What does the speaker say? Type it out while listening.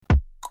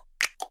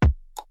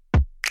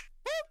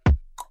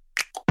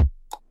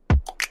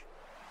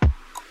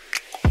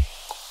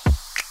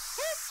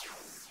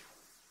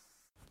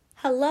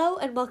Hello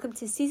and welcome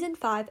to Season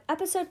 5,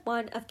 Episode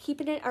 1 of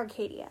Keeping It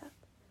Arcadia.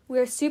 We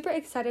are super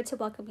excited to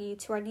welcome you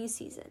to our new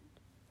season.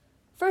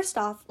 First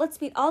off,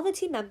 let's meet all the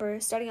team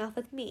members, starting off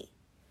with me.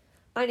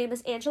 My name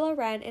is Angela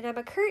Wren, and I'm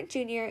a current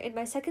junior in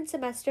my second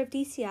semester of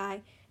DCI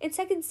and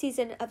second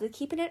season of the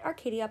Keeping It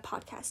Arcadia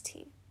podcast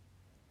team.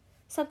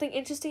 Something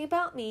interesting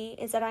about me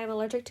is that I am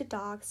allergic to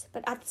dogs,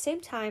 but at the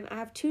same time, I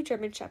have 2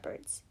 German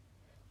Shepherds.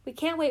 We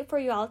can't wait for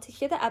you all to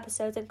hear the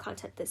episodes and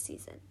content this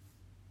season.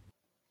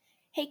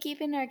 Hey,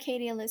 Keeping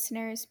Arcadia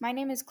listeners, my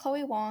name is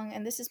Chloe Wong,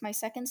 and this is my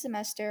second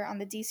semester on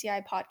the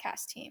DCI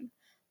podcast team.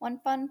 One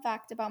fun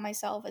fact about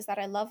myself is that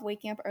I love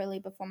waking up early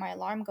before my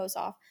alarm goes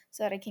off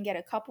so that I can get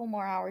a couple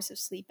more hours of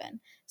sleep in.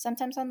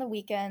 Sometimes on the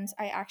weekends,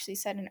 I actually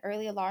set an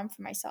early alarm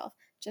for myself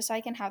just so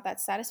I can have that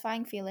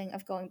satisfying feeling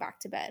of going back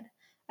to bed.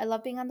 I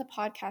love being on the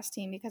podcast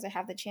team because I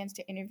have the chance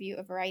to interview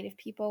a variety of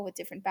people with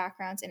different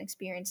backgrounds and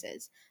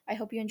experiences. I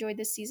hope you enjoyed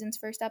this season's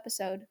first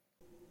episode.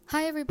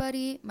 Hi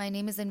everybody, my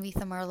name is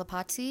Envitha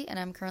Marlapati and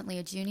I'm currently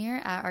a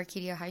junior at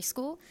Arcadia High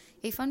School.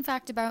 A fun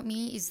fact about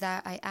me is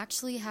that I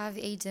actually have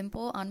a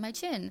dimple on my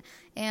chin.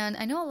 And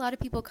I know a lot of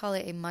people call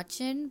it a mutt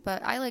chin,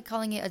 but I like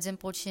calling it a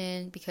dimple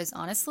chin because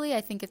honestly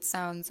I think it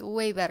sounds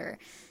way better.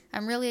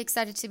 I'm really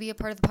excited to be a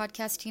part of the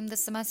podcast team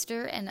this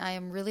semester and I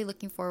am really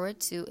looking forward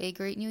to a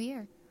great new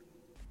year.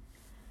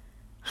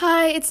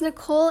 Hi, it's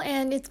Nicole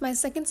and it's my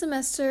second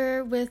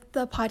semester with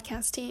the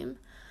podcast team.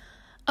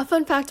 A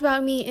fun fact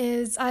about me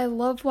is I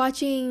love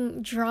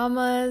watching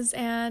dramas,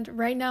 and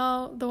right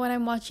now the one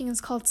I'm watching is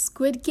called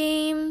Squid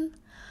Game.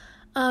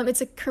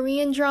 It's a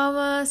Korean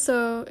drama,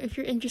 so if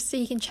you're interested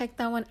you can check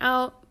that one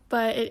out,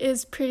 but it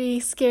is pretty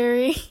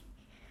scary.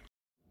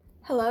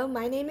 Hello,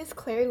 my name is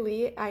Claire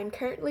Lee. I'm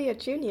currently a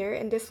junior,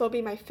 and this will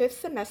be my 5th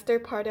semester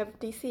part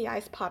of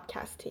DCI's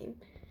podcast team.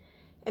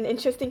 An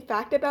interesting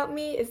fact about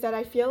me is that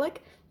I feel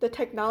like the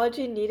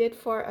technology needed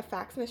for a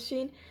fax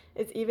machine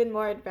is even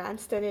more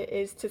advanced than it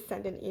is to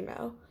send an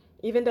email,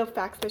 even though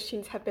fax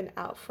machines have been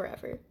out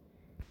forever.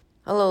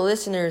 Hello,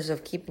 listeners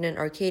of Keeping It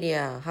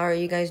Arcadia. How are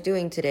you guys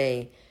doing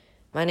today?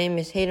 My name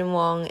is Hayden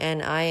Wong,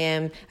 and I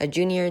am a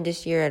junior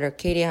this year at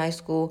Arcadia High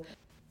School.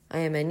 I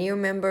am a new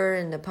member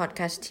in the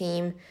podcast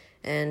team,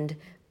 and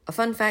a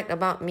fun fact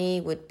about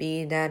me would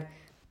be that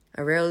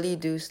I rarely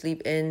do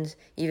sleep-ins,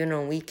 even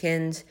on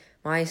weekends.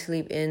 My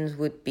sleep-ins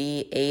would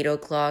be 8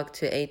 o'clock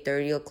to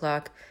 8:30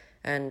 o'clock.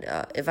 And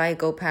if I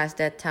go past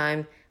that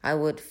time, I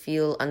would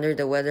feel under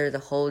the weather the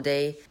whole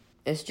day.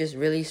 It's just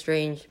really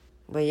strange.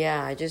 But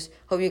yeah, I just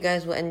hope you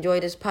guys will enjoy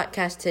this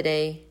podcast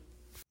today.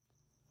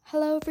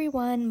 Hello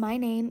everyone, my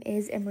name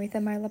is Amritha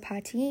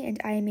Marlapati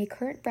and I am a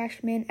current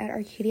freshman at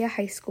Arcadia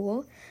High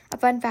School. A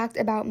fun fact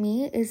about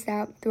me is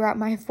that throughout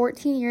my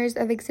 14 years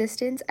of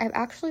existence, I've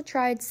actually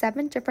tried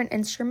 7 different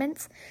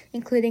instruments,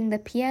 including the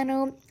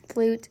piano,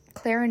 flute,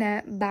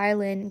 clarinet,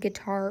 violin,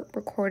 guitar,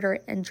 recorder,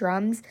 and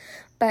drums,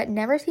 but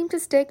never seemed to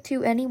stick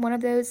to any one of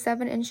those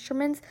 7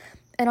 instruments.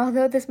 And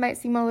although this might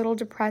seem a little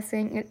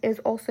depressing, it is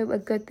also a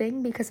good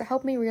thing because it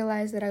helped me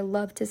realize that I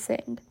love to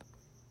sing.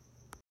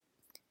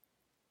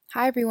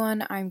 Hi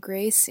everyone, I'm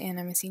Grace and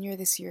I'm a senior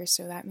this year,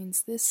 so that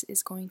means this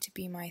is going to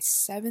be my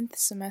 7th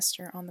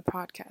semester on the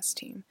podcast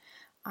team.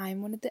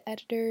 I'm one of the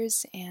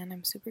editors and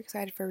I'm super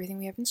excited for everything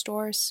we have in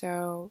store,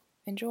 so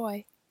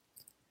enjoy.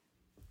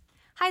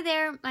 Hi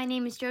there, my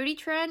name is Jody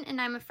Tran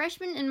and I'm a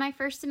freshman in my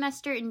first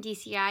semester in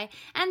DCI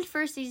and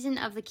first season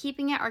of the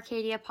Keeping It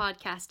Arcadia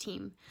podcast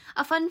team.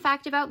 A fun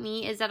fact about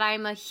me is that I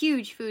am a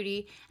huge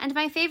foodie and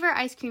my favorite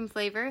ice cream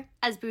flavor,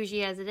 as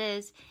bougie as it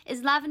is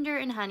lavender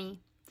and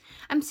honey.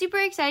 I'm super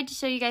excited to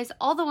show you guys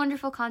all the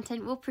wonderful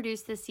content we'll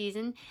produce this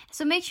season,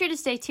 so make sure to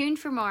stay tuned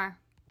for more.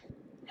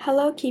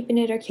 Hello, Keeping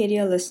It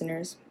Arcadia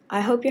listeners.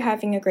 I hope you're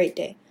having a great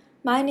day.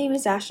 My name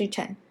is Ashley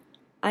Chen.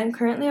 I'm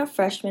currently a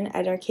freshman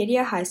at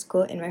Arcadia High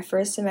School in my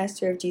first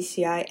semester of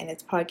DCI and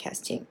its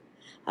podcast team.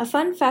 A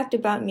fun fact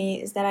about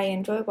me is that I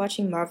enjoy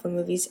watching Marvel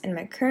movies, and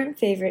my current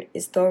favorite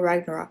is Thor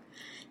Ragnarok,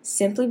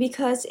 simply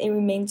because it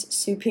remains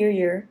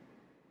superior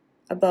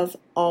above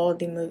all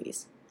the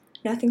movies.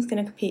 Nothing's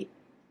gonna compete.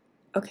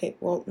 Okay,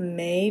 well,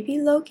 maybe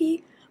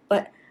Loki,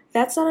 but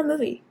that's not a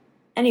movie.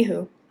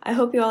 Anywho, I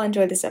hope you all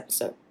enjoyed this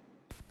episode.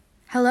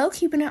 Hello,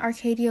 Keeping It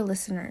Arcadia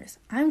listeners.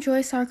 I'm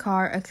Joy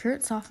Sarkar, a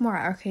current sophomore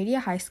at Arcadia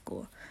High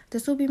School.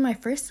 This will be my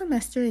first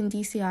semester in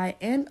DCI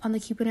and on the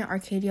Keeping It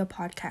Arcadia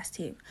podcast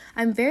team.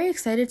 I'm very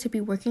excited to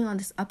be working on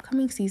this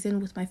upcoming season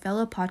with my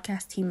fellow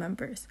podcast team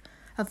members.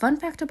 A fun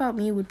fact about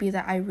me would be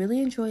that I really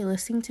enjoy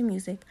listening to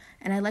music,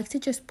 and I like to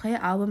just play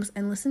albums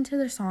and listen to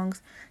their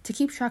songs to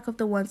keep track of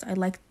the ones I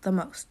like the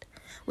most.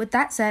 With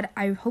that said,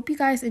 I hope you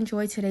guys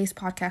enjoy today's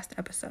podcast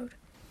episode.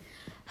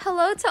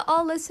 Hello to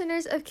all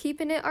listeners of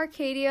Keeping It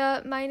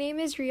Arcadia. My name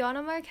is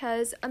Rihanna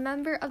Marquez, a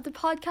member of the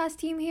podcast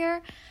team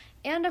here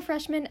and a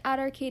freshman at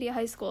Arcadia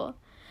High School.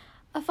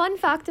 A fun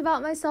fact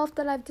about myself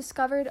that I've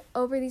discovered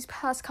over these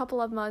past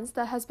couple of months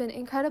that has been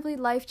incredibly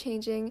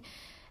life-changing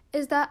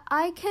is that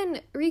I can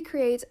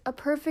recreate a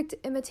perfect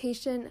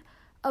imitation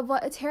of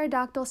what a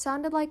pterodactyl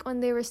sounded like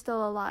when they were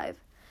still alive.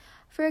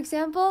 For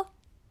example,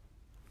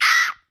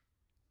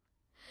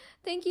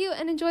 Thank you,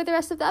 and enjoy the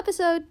rest of the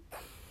episode.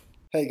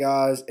 Hey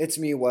guys, it's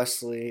me,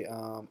 Wesley.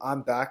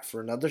 I'm back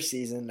for another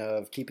season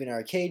of Keeping It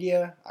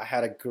Arcadia. I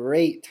had a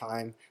great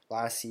time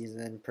last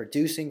season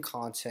producing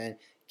content,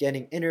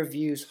 getting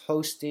interviews,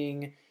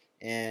 hosting,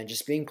 and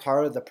just being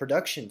part of the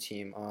production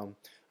team. I'm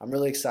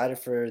really excited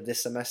for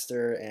this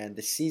semester and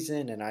this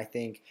season, and I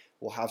think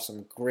we'll have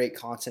some great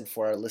content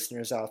for our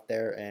listeners out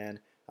there,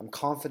 and I'm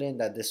confident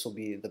that this will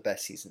be the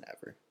best season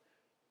ever.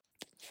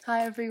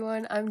 Hi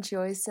everyone, I'm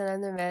Joyce and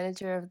I'm the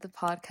manager of the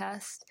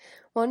podcast.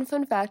 One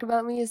fun fact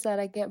about me is that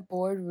I get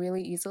bored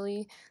really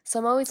easily, so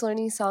I'm always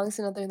learning songs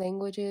in other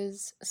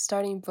languages,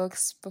 starting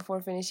books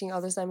before finishing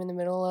others I'm in the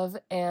middle of,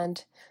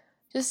 and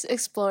just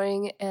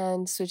exploring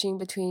and switching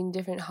between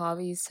different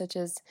hobbies such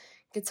as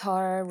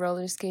guitar,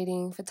 roller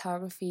skating,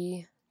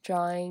 photography,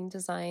 drawing,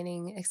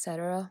 designing,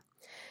 etc.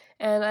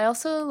 And I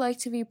also like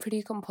to be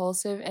pretty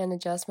compulsive and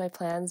adjust my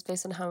plans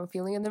based on how I'm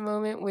feeling in the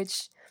moment,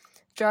 which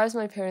drives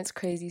my parents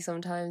crazy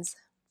sometimes.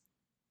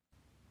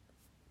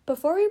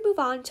 Before we move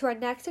on to our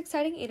next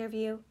exciting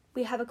interview,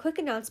 we have a quick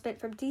announcement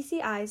from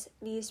DCI's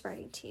news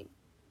writing team.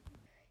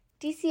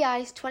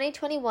 DCI's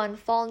 2021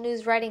 Fall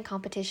News Writing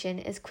Competition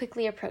is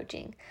quickly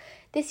approaching.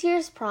 This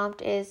year's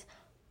prompt is,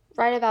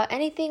 write about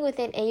anything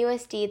within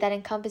AUSD that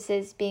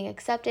encompasses being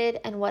accepted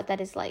and what that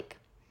is like.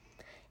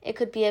 It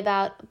could be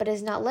about, but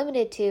is not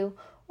limited to,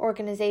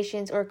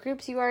 organizations or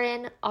groups you are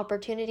in,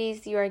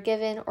 opportunities you are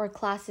given, or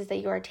classes that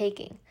you are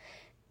taking.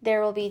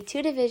 There will be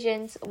 2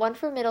 divisions, one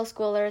for middle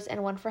schoolers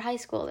and one for high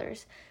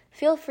schoolers.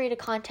 Feel free to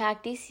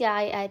contact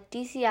DCI at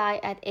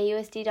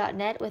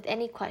dci@ausd.net with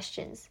any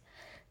questions.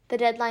 The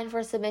deadline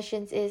for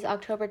submissions is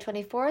October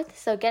 24th,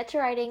 so get to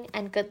writing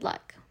and good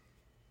luck.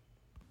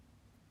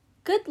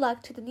 Good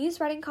luck to the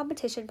news writing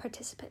competition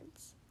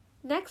participants.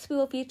 Next, we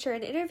will feature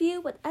an interview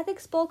with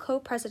Ethics Bowl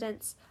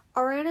co-presidents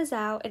Ariana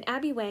Zhao and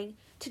Abby Wang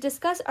to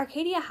discuss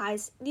Arcadia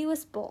High's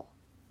newest bowl,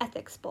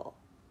 Ethics Bowl.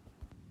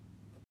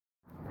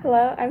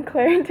 Hello, I'm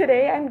Claire, and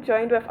today I'm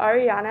joined with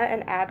Ariana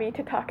and Abby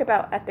to talk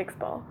about Ethics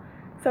Bowl.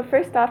 So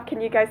first off, can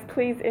you guys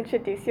please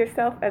introduce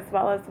yourself as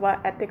well as what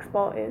Ethics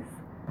Bowl is?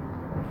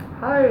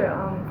 Hi,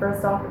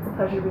 first off, it's a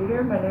pleasure to be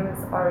here. My name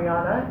is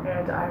Ariana,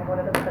 and I'm one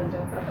of the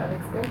presidents of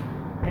Ethics Bowl.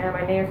 And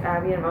my name is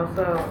Abby, and I'm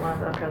also one of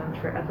the presidents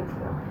for Ethics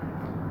Bowl.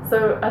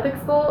 So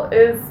Ethics Bowl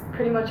is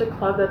pretty much a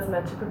club that's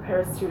meant to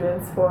prepare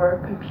students for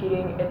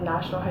competing in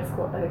National High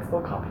School Ethics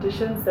Bowl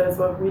competitions. There's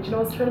a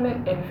regionals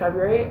tournament in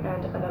February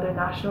and another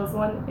nationals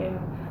one in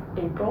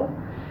April.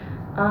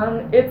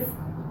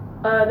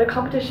 The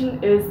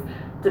competition is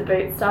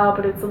debate style,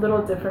 but it's a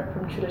little different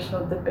from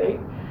traditional debate.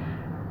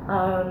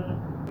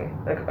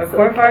 The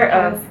core part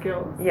of Ethics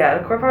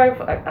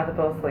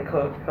Bowl is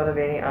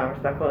cultivating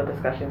respectful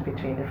discussions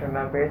between different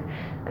members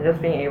and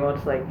just being able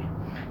to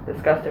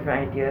discuss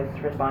different ideas,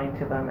 responding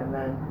to them, and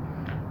then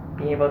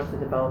being able to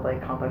develop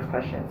complex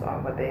questions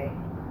on what they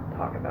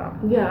talk about.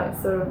 Yeah,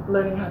 so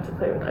learning how to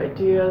play with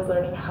ideas,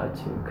 learning how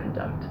to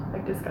conduct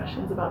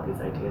discussions about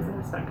these ideas in a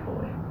respectful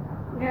way.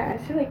 Yeah,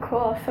 it's really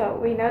cool. So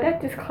we know that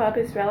this club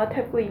is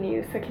relatively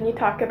new, so can you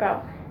talk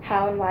about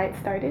how and why it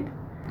started?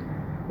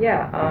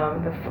 Yeah,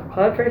 the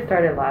club first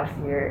started last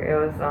year. It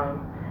was a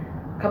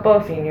couple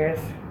of seniors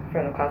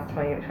from the class of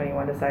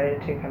 2021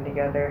 decided to come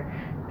together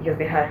because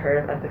they had heard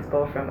of Ethics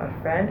Bowl from a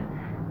friend,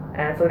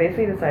 and so they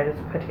basically decided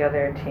to put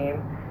together a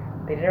team.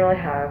 They didn't really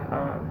have,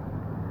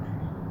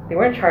 they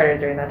weren't chartered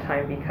during that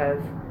time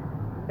because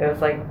it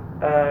was a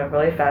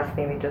really fast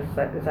thing. They just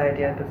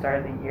decided at the start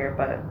of the year,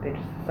 but they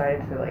just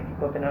decided to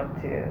open up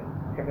to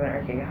everyone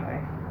at Arcadia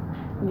High.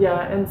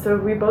 Yeah, and so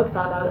we both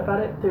found out about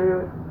it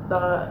through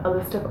a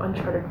list of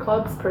unchartered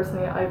clubs.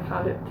 Personally, I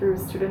found it through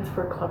Students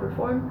for Club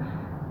Reform.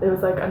 There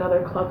was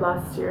another club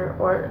last year,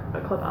 or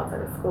a club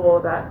outside of school,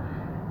 that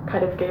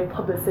kind of gave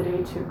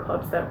publicity to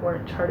clubs that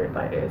weren't chartered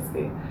by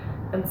ASB.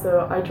 And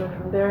so I joined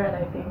from there, and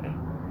I think...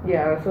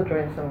 Yeah, I also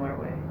joined a similar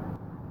way.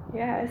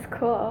 Yeah, it's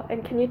cool.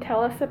 And can you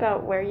tell us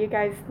about where you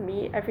guys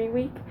meet every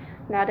week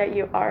now that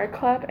you are a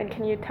club? And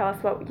can you tell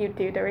us what you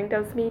do during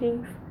those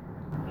meetings?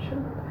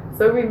 Sure.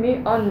 So we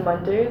meet on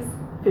Mondays,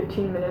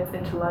 15 minutes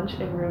into lunch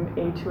in room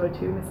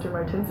A202, Mr.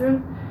 Martin's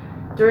room.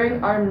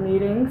 During our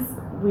meetings,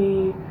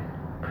 the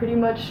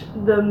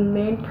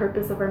main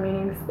purpose of our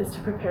meetings is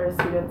to prepare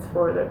students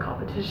for the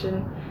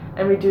competition,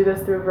 and we do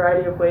this through a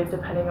variety of ways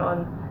depending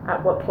on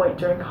at what point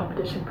during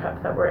competition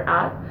prep that we're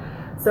at.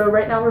 So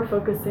right now we're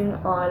focusing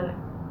on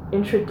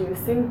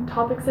introducing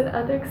topics in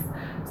ethics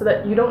so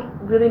that you don't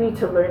really need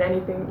to learn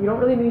anything. You don't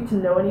really need to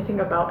know anything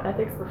about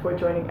ethics before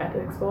joining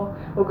Ethics Bowl.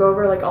 We'll go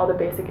over all the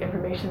basic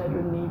information that you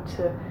would need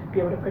to be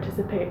able to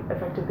participate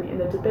effectively in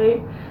the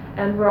debate.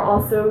 And we're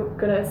also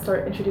going to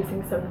start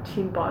introducing some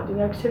team bonding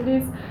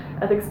activities.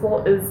 Ethics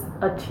Bowl is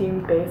a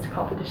team-based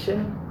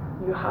competition.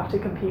 You have to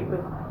compete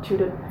with 2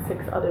 to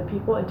 6 other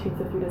people in teams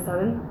of 3 to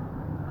 7.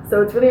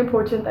 So it's really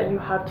important that you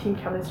have team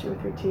chemistry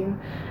with your team.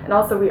 And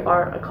also we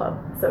are a club,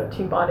 so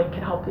team bonding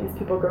can help these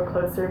people grow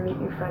closer, meet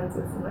new friends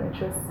with similar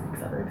interests,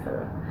 etc.,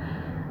 etc.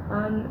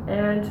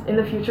 And in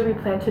the future we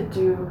plan to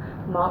do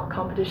mock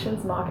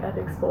competitions, mock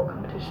Ethics Bowl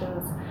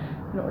competitions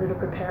in order to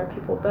prepare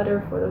people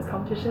better for those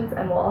competitions.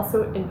 And we'll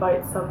also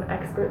invite some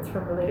experts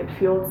from related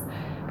fields,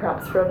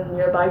 perhaps from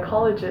nearby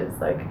colleges.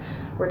 Like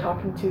we're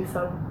talking to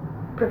some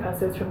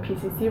professors from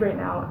PCC right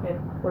now,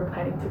 and we're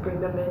planning to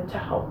bring them in to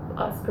help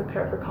us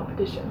prepare for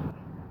competition.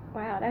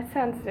 Wow, that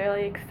sounds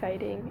really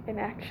exciting, and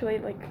actually,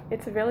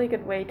 it's a really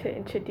good way to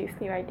introduce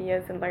new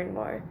ideas and learn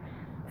more.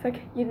 So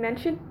you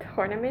mentioned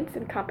tournaments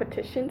and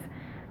competitions.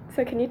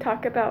 So can you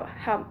talk about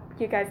how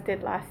you guys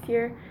did last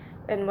year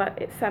and what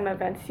some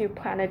events you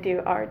plan to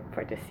do are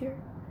for this year?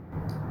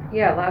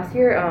 Yeah, last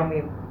year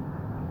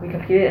we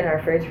competed in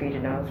our first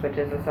regionals, which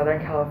is the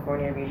Southern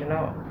California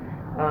regional,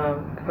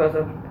 composed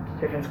of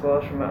different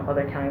schools from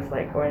other counties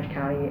like Orange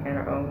County and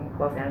our own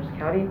Los Angeles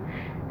County.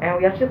 And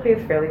we actually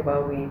placed fairly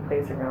well. We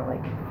placed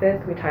around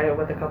 5th. We tied it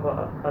with a couple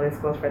of other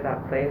schools for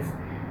that place.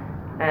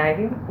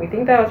 And we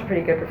think that was a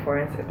pretty good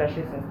performance,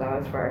 especially since that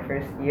was for our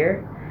first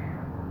year.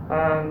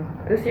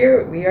 This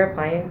year we are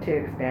planning to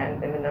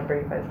expand in the number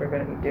of events we're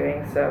going to be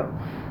doing. So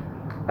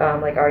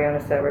like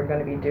Ariana said, we're going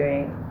to be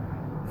doing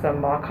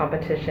some mock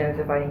competitions,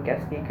 inviting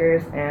guest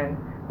speakers, and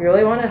we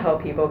really want to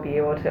help people be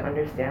able to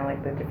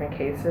understand the different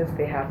cases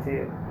they have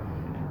to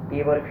be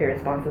able to create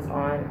responses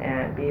on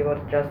and be able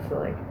to just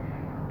to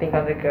think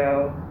on the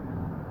go.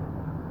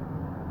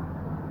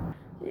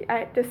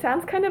 This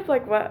sounds kind of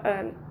like what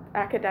an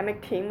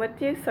academic team would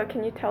do, so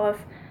can you tell us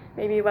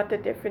maybe what the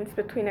difference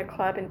between a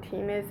club and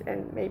team is,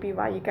 and maybe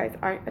why you guys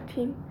aren't a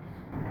team?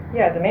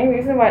 Yeah, the main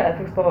reason why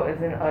Ethics Bowl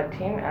isn't a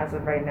team as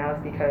of right now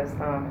is because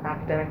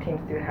academic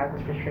teams do have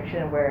this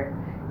restriction where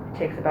it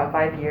takes about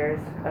 5 years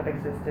of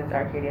existence at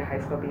Arcadia High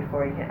School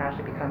before you can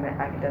actually become an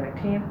academic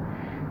team.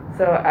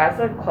 So as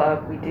a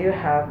club, we do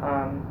have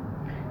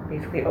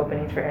basically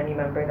openings for any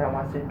member that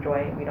wants to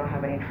join. We don't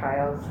have any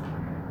trials.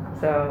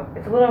 So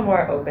it's a little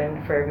more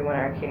open for everyone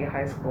at Arcadia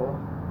High School.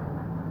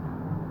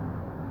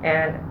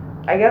 And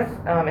I guess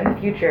in the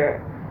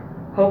future,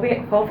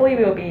 hopefully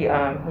we will be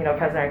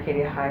present at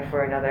Arcadia High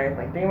for another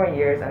 3 more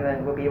years, and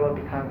then we'll be able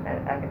to become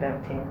an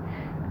academic team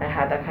and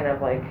have that kind of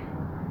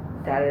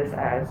status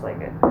as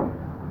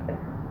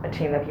a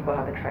team that people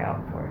have to try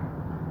out for.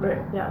 Right,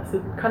 yeah, so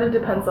it kind of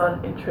depends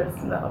on interest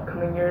in the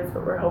upcoming years,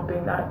 but we're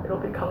hoping that it'll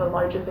become a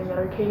larger thing at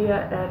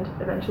Arcadia and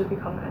eventually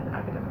become an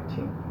academic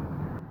team.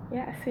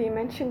 Yeah, so you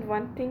mentioned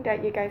one thing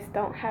that you guys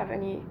don't have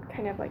any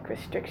kind of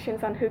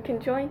restrictions on who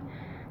can join.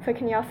 So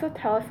can you also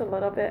tell us a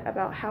little bit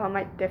about how it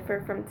might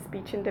differ from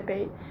speech and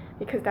debate?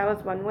 Because that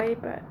was one way,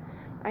 but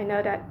I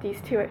know that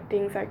these two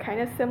things are kind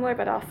of similar,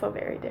 but also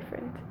very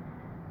different.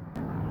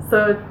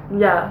 So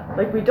yeah,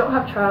 we don't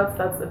have tryouts.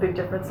 That's a big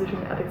difference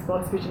between Ethics Bowl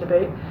and speech and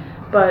debate,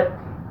 but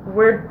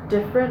we're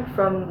different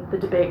from the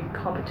debate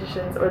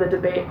competitions or the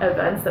debate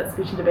events that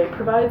speech and debate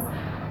provides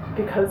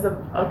because of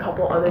a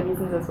couple other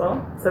reasons as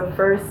well. So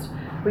first,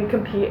 we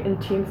compete in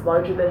teams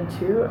larger than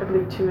 2. I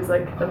believe 2 is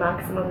the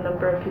maximum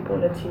number of people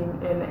in a team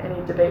in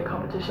any debate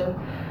competition.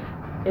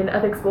 In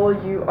Ethics Bowl,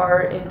 you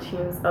are in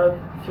teams of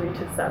 3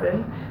 to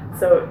 7,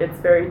 so it's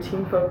very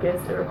team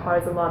focused. It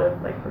requires a lot of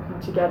working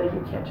together.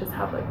 You can't just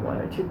have 1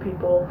 or 2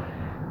 people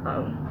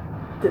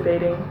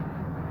debating.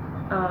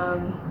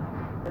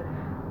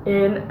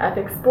 In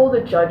Ethics Bowl,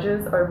 the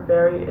judges are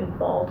very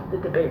involved in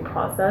the debate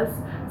process.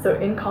 So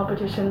in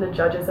competition, the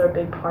judges are a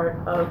big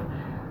part of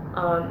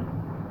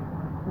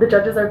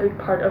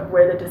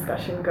where the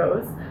discussion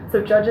goes.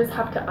 So judges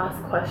have to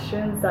ask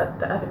questions that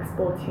the Ethics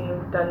Bowl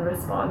team then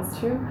responds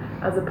to,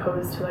 as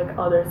opposed to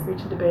other speech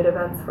and debate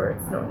events where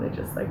it's normally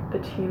just the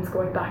teams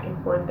going back and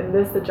forth. In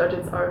this, the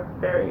judges are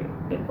very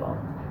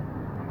involved.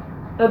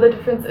 Another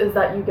difference is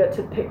that you get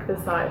to pick the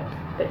side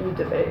that you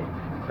debate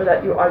or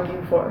that you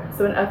argue for.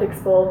 So in Ethics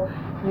Bowl,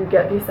 you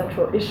get the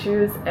essential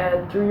issues,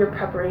 and through your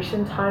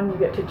preparation time, you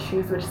get to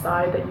choose which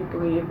side that you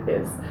believe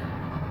is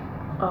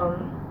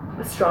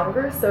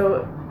stronger.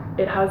 So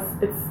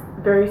it's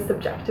very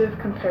subjective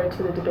compared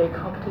to the debate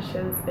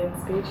competitions in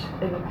speech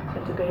and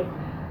debate.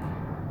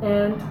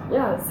 And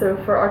yeah, so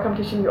for our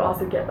competition, you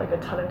also get a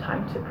ton of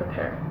time to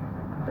prepare.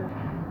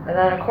 And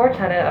then a core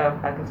tenet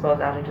of Ethics Bowl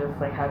is actually just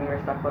having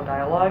respectful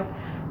dialogue.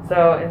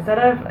 So instead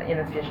of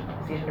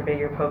speech and debate,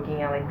 you're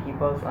poking at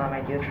people's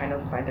ideas, trying to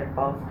find their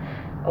faults.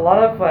 A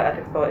lot of what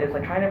Ethics Bowl is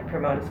trying to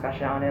promote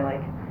discussion on it.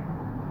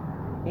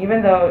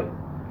 Even though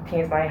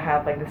teams might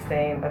have the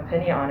same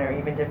opinion on it or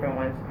even different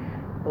ones,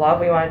 a lot of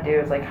what we want to do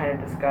is kind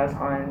of discuss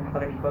on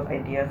other people's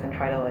ideas and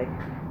try to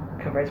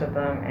converse with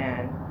them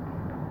and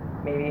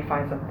maybe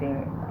find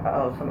something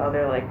else, some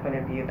other point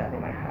of view that they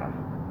might have.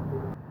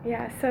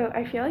 Yeah, so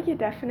I feel you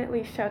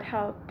definitely showed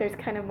how there's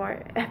kind of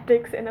more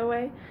ethics in a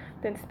way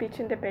than speech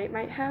and debate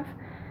might have.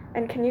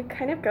 And can you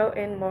kind of go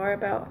in more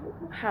about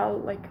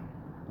how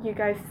you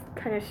guys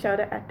kind of show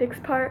the ethics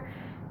part,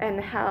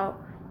 and how,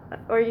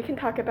 or you can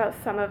talk about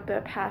some of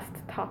the past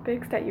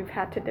topics that you've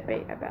had to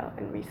debate about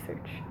and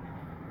research.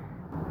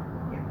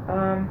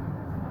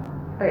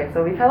 Okay,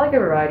 so we've had a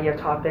variety of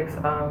topics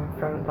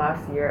from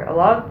last year. A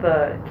lot of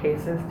the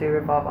cases do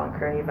revolve on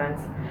current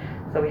events.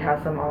 So we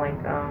have some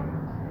on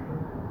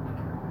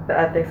the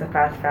ethics of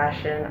fast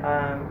fashion,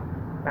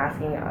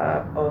 masking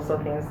up, also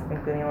things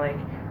including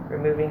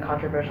removing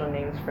controversial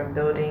names from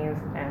buildings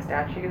and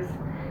statues.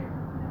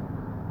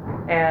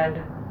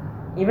 And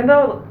even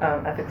though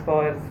ethics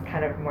bowl is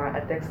kind of more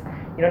ethics,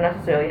 you don't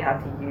necessarily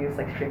have to use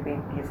like strictly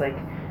these like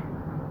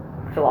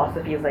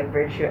philosophies like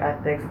virtue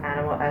ethics,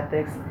 animal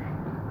ethics.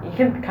 You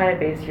can kind of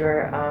base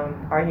your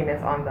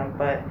arguments on them,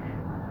 but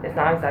it's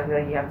not exactly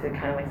like you have to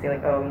kind of like say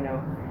like, oh, you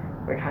know,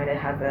 we're trying to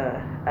have the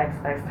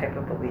XX type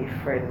of belief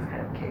for this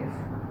kind of case.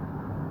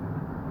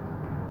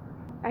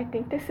 I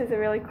think this is a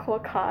really cool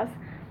cause,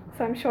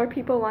 so I'm sure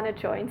people want to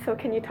join. So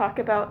can you talk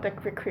about the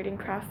recruiting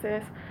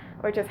process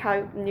or just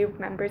how new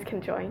members can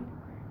join?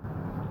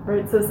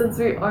 Right, so since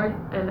we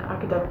aren't an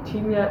academic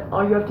team yet,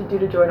 all you have to do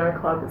to join our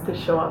club is to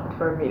show up to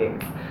our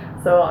meetings.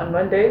 So on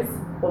Mondays,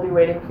 we'll be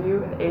waiting for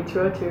you in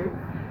A202.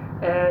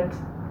 And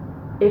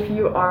if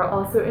you are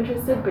also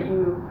interested, but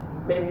you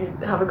maybe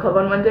have a club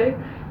on Monday,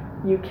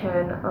 you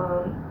can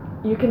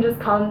just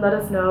come, let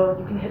us know.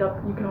 You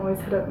can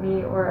always hit up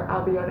me or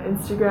Abby on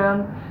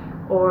Instagram,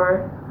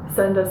 or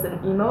send us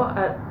an email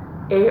at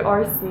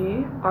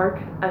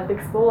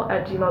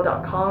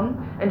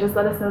arcethicsbowl@gmail.com, and just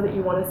let us know that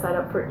you want to sign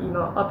up for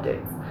email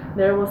updates.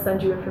 There we'll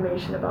send you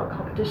information about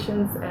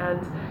competitions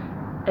and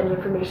any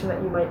information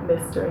that you might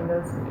miss during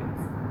those meetings.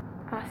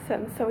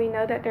 Awesome. So we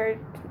know that there are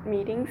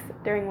meetings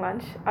during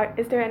lunch.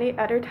 Is there any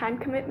other time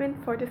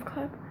commitment for this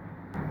club?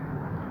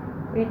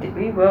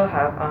 We will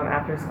have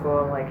after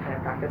school like kind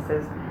of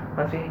practices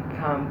once we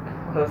come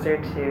closer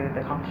to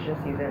the competition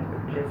season,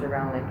 which is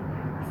around like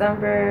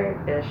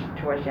December-ish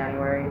towards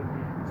January.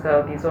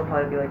 So these will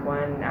probably be like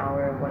 1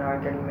 hour,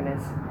 30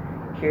 minutes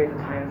periods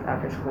of times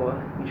after school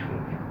each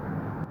week.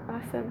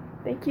 Awesome.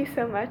 Thank you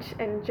so much.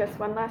 And just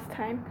one last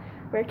time,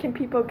 where can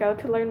people go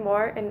to learn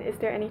more? And is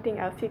there anything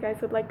else you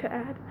guys would like to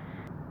add?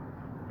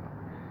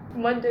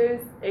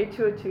 Mondays,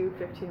 A202,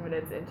 15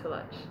 minutes into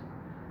lunch.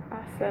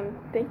 Awesome.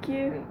 Thank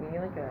you. We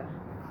need like a...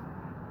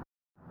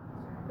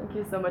 Thank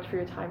you so much for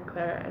your time,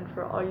 Claire, and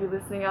for all you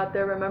listening out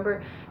there.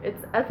 Remember,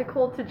 it's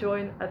ethical to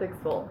join Ethics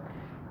Bowl.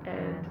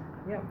 And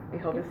yeah, we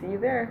hope to see you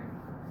there.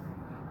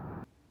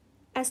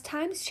 As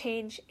times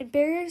change and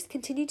barriers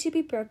continue to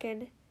be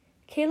broken,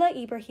 Kayla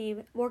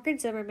Ibrahim, Morgan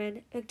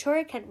Zimmerman,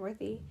 Victoria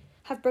Kentworthy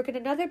have broken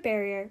another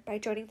barrier by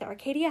joining the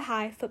Arcadia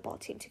High football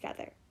team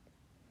together.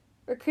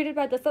 Recruited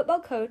by the football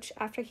coach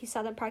after he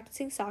saw them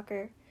practicing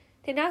soccer,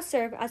 they now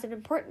serve as an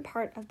important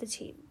part of the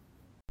team.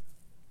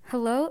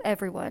 Hello,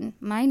 everyone.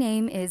 My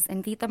name is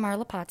Envita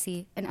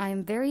Marlapati, and I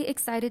am very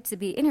excited to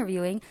be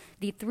interviewing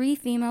the 3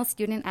 female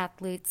student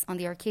athletes on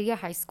the Arcadia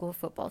High School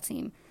football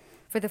team.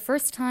 For the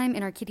first time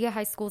in Arcadia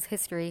High School's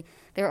history,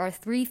 there are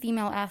 3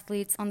 female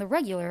athletes on the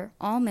regular,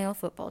 all-male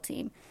football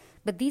team.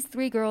 But these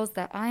 3 girls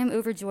that I am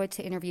overjoyed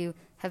to interview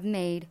have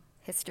made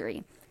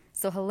history.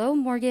 So hello,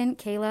 Morgan,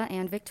 Kayla,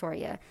 and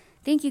Victoria.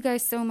 Thank you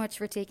guys so much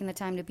for taking the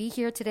time to be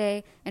here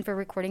today and for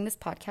recording this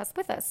podcast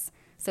with us.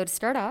 So to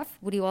start off,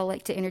 would you all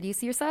like to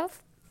introduce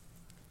yourself?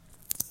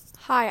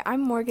 Hi,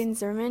 I'm Morgan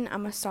Zimmerman.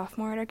 I'm a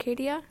sophomore at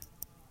Arcadia.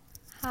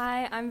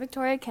 Hi, I'm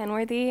Victoria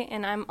Kenworthy,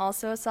 and I'm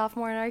also a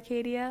sophomore at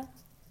Arcadia.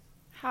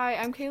 Hi,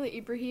 I'm Kayla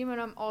Ibrahim, and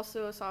I'm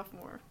also a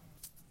sophomore.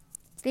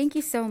 Thank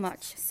you so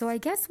much. So I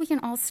guess we can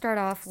all start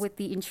off with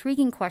the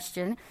intriguing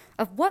question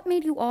of what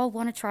made you all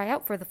want to try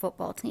out for the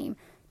football team?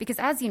 Because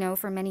as you know,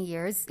 for many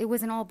years, it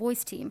was an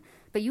all-boys team.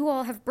 But you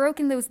all have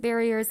broken those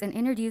barriers and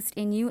introduced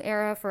a new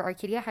era for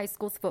Arcadia High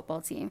School's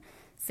football team.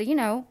 So,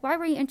 why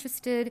were you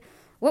interested?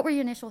 What were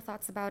your initial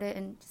thoughts about it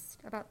and just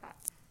about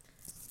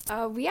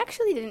that? We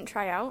actually didn't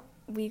try out.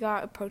 We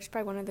got approached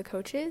by one of the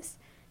coaches.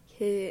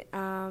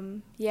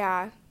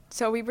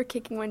 So we were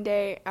kicking one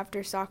day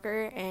after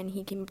soccer, and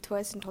he came up to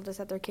us and told us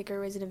that their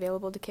kicker wasn't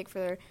available to kick for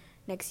their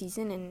next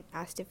season and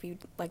asked if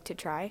we'd like to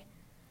try.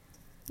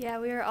 Yeah,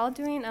 we were all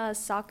doing a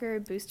soccer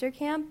booster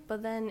camp,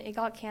 but then it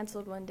got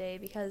canceled one day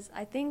because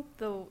I think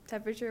the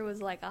temperature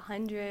was like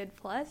 100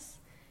 plus,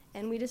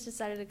 and we just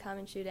decided to come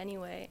and shoot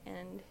anyway,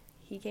 and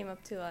he came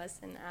up to us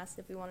and asked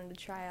if we wanted to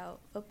try out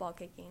football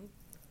kicking.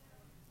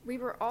 We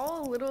were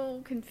all a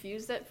little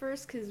confused at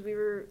first because we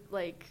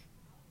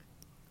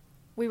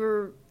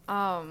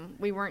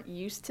weren't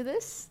used to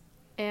this,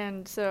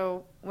 and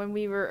so when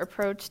we were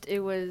approached, it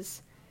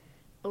was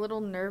a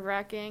little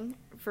nerve-wracking,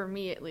 for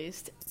me at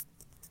least.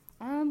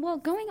 Well,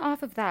 going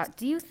off of that,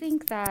 do you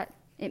think that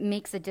it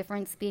makes a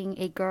difference being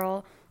a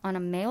girl on a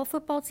male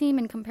football team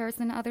in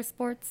comparison to other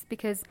sports?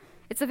 Because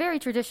it's a very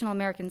traditional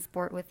American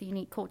sport with a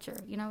unique culture,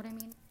 you know what I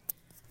mean?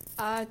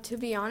 To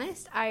be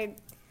honest,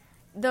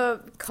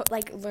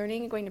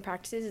 learning and going to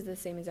practices is the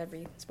same as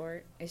every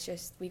sport. It's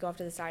just we go off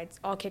to the sides.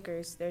 All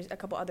kickers. There's a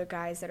couple other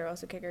guys that are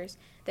also kickers.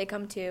 They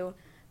come too.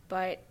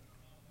 But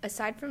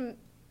aside from,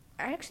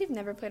 I actually have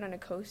never played on a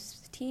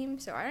coast team,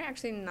 so I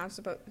actually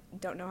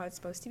don't know how it's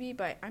supposed to be.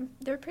 But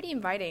they're pretty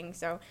inviting,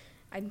 so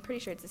I'm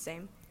pretty sure it's the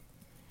same.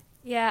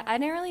 Yeah, I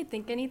didn't really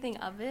think anything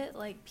of it.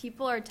 Like,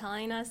 people are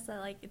telling us that,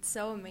 like, it's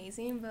so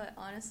amazing, but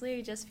honestly,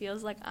 it just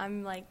feels like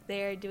I'm, like,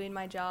 there doing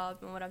my job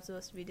and what I'm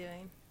supposed to be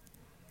doing.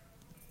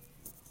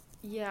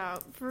 Yeah,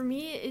 for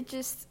me,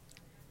 it's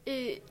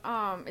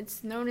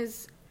known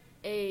as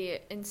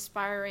a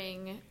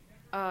inspiring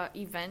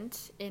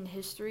event in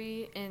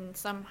history in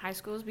some high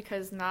schools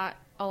because not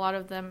a lot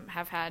of them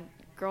have had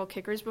girl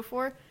kickers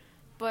before.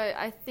 But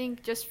I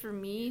think just for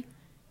me,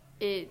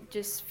 it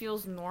just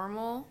feels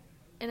normal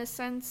in a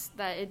sense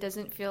that it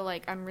doesn't feel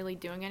like I'm really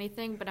doing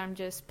anything, but I'm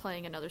just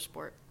playing another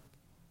sport.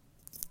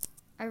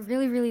 I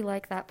really, really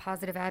like that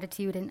positive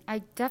attitude, and I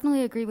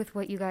definitely agree with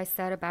what you guys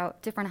said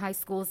about different high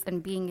schools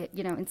and being,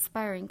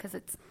 inspiring because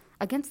it's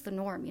against the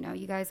norm.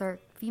 You guys are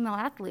female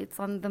athletes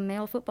on the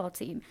male football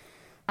team.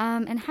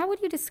 And how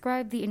would you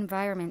describe the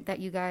environment that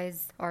you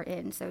guys are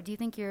in? So do you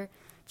think you're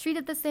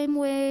treated the same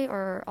way,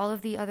 or all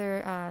of the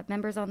other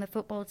members on the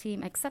football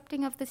team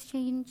accepting of this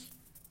change?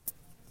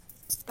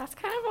 That's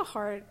kind of a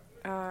hard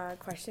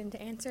question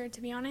to answer,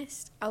 to be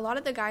honest. A lot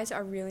of the guys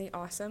are really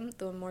awesome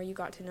the more you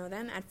got to know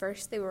them. At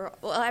first,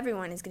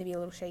 everyone is going to be a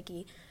little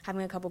shaky,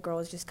 having a couple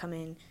girls just come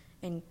in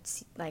and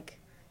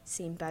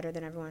seem better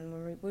than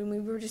everyone when we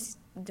were just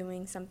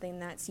doing something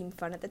that seemed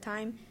fun at the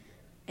time.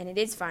 And it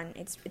is fun.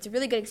 It's a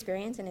really good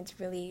experience, and it's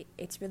really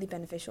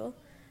beneficial.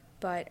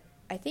 But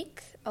I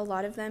think a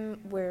lot of them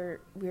were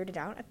weirded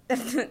out,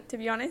 to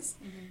be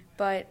honest. Mm-hmm.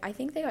 But I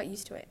think they got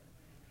used to it.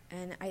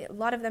 And a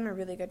lot of them are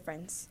really good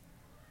friends.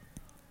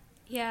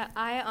 Yeah,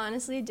 I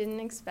honestly didn't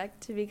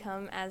expect to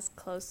become as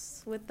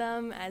close with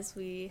them as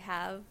we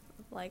have,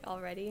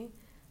 already.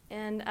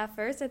 And at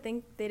first, I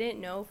think they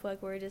didn't know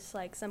if, we're just,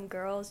 some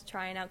girls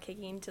trying out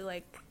kicking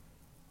to,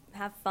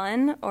 have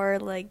fun or,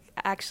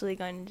 actually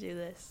going to do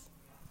this.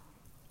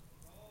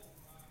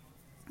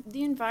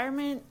 The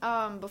environment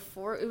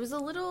before, it was a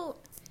little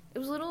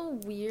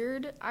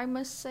weird, I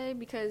must say,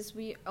 because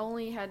we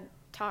only had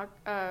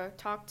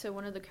talked to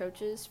one of the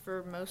coaches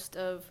for most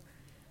of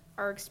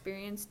our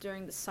experience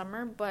during the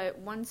summer, but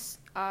once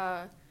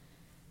I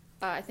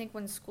think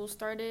when school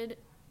started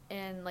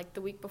and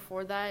the week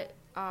before that,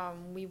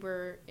 we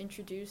were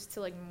introduced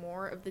to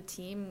more of the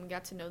team and we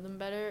got to know them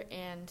better,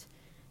 and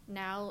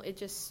now it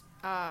just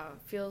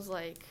feels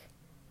like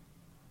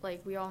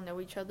we all know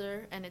each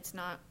other, and it's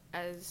not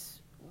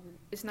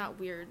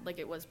weird like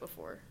it was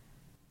before.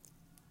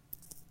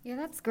 Yeah,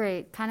 that's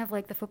great. Kind of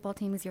like the football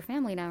team is your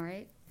family now,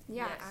 right?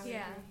 Yeah. Yes.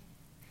 Yeah.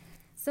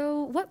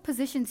 So what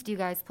positions do you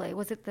guys play?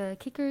 Was it the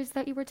kickers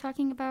that you were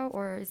talking about,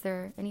 or is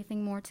there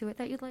anything more to it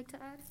that you'd like to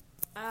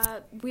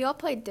add? We all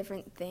play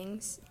different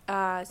things.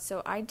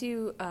 So I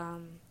do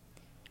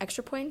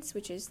extra points,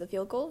 which is the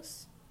field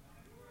goals.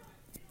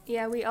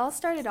 Yeah, we all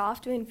started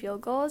off doing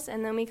field goals,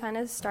 and then we kind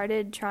of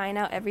started trying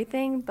out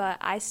everything, but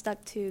I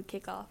stuck to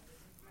kickoff.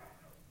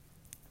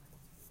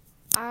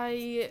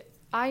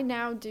 I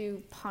now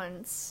do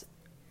punts,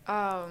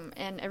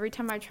 and every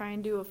time I try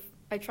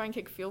and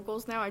kick field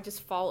goals now, I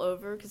just fall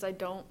over because I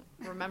don't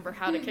remember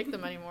how to kick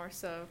them anymore,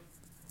 so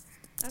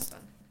that's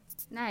fun.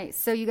 Nice.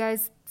 So you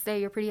guys say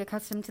you're pretty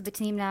accustomed to the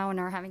team now and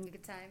are having a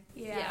good time?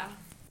 Yeah.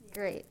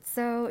 Great.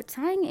 So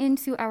tying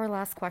into our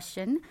last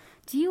question,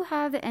 do you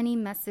have any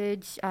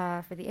message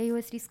for the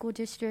AUSD school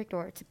district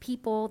or to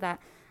people that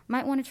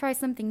might want to try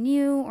something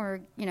new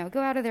or, go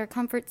out of their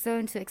comfort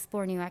zone to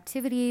explore new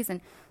activities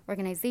and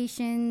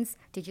organizations?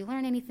 Did you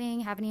learn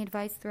anything? Have any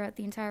advice throughout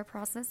the entire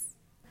process?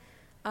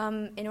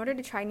 In order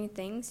to try new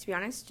things, to be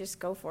honest, just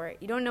go for it.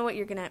 You don't know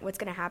what's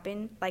gonna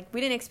happen.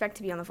 We didn't expect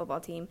to be on the football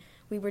team.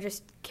 We were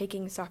just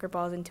kicking soccer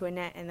balls into a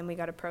net, and then we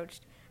got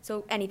approached.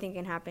 So anything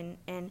can happen,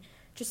 and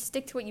just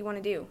stick to what you want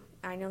to do.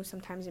 I know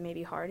sometimes it may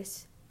be hard,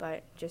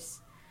 but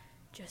just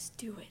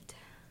do it.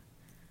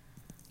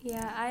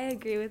 Yeah, I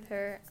agree with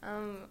her.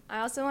 I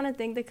also want to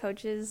thank the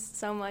coaches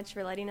so much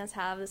for letting us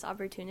have this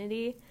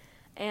opportunity.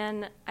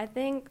 And I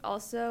think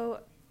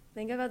also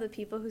think about the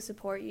people who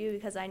support you,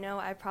 because I know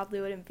I probably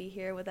wouldn't be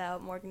here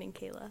without Morgan and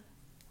Kayla.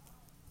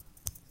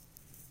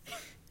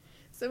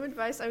 Some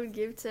advice I would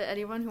give to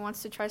anyone who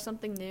wants to try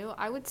something new,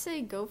 I would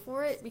say go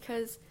for it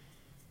because,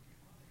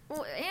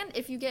 and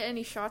if you get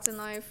any shots in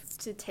life,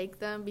 to take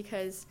them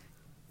because,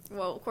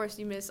 of course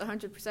you miss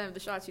 100% of the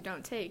shots you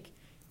don't take.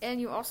 And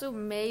you also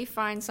may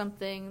find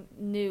something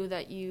new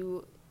that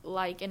you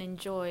like and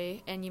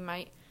enjoy, and you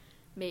might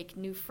make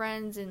new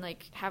friends and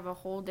have a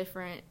whole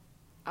different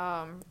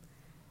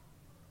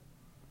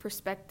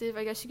perspective,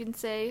 I guess you can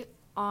say,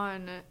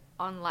 on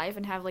life,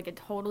 and have a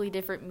totally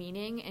different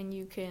meaning, and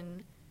you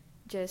can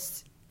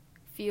just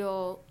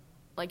feel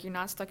like you're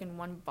not stuck in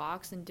one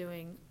box and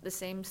doing the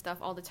same stuff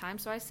all the time.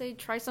 So I say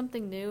try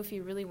something new if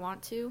you really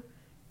want to.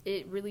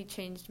 It really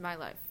changed my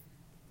life.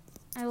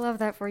 I love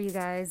that for you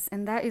guys,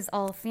 and that is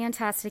all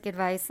fantastic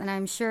advice, and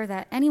I'm sure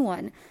that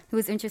anyone who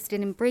is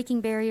interested in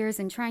breaking barriers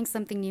and trying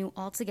something new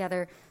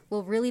altogether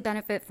will really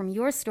benefit from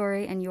your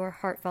story and your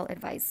heartfelt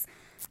advice.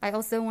 I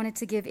also wanted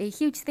to give a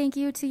huge thank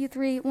you to you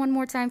three one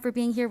more time for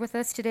being here with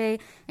us today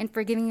and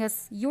for giving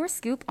us your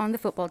scoop on the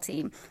football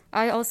team.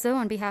 I also,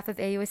 on behalf of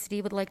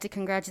AUSD, would like to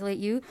congratulate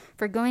you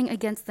for going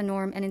against the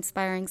norm and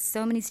inspiring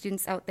so many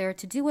students out there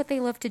to do what they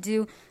love to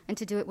do and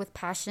to do it with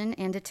passion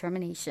and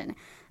determination.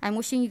 I'm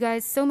wishing you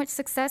guys so much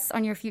success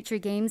on your future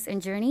games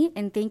and journey,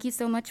 and thank you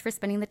so much for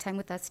spending the time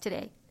with us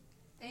today.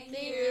 Thank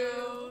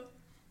you.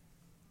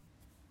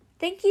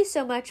 Thank you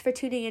so much for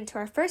tuning in to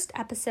our first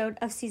episode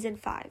of Season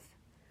 5.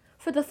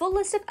 For the full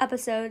list of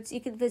episodes,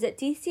 you can visit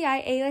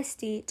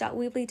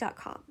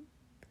dciausd.weebly.com.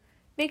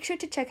 Make sure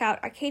to check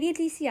out Arcadia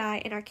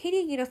DCI and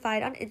Arcadia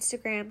Unified on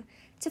Instagram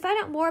to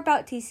find out more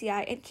about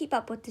DCI and keep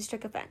up with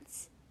district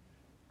events.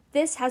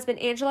 This has been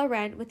Angela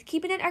Wren with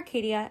Keeping It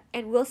Arcadia,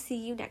 and we'll see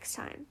you next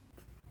time.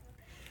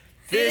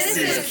 This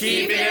is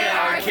Keeping It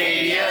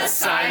Arcadia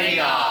signing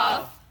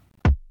off.